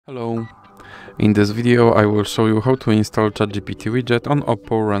Hello, in this video I will show you how to install Chat GPT widget on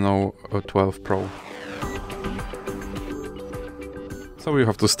OPPO Reno 12 Pro. So you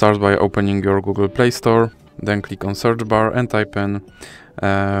have to start by opening your Google Play Store, then click on search bar and type in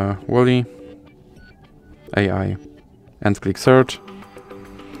Wally AI and click search.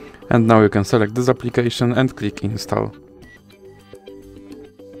 And now you can select this application and click install.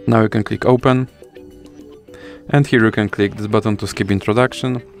 Now you can click open. And here you can click this button to skip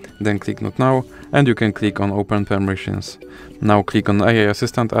introduction, then click not now, and you can click on open permissions. Now click on AI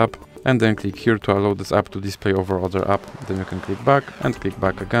Assistant app, and then click here to allow this app to display over other app. Then you can click back and click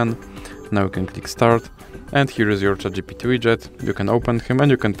back again. Now you can click start, and here is your Chat GPT widget. You can open him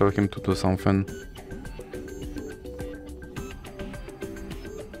and you can tell him to do something.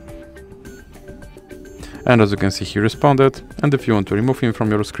 And as you can see, he responded, and if you want to remove him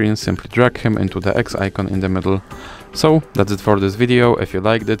from your screen, simply drag him into the X icon in the middle. So that's it for this video. If you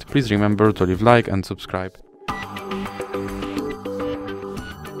liked it, please remember to leave a like and subscribe.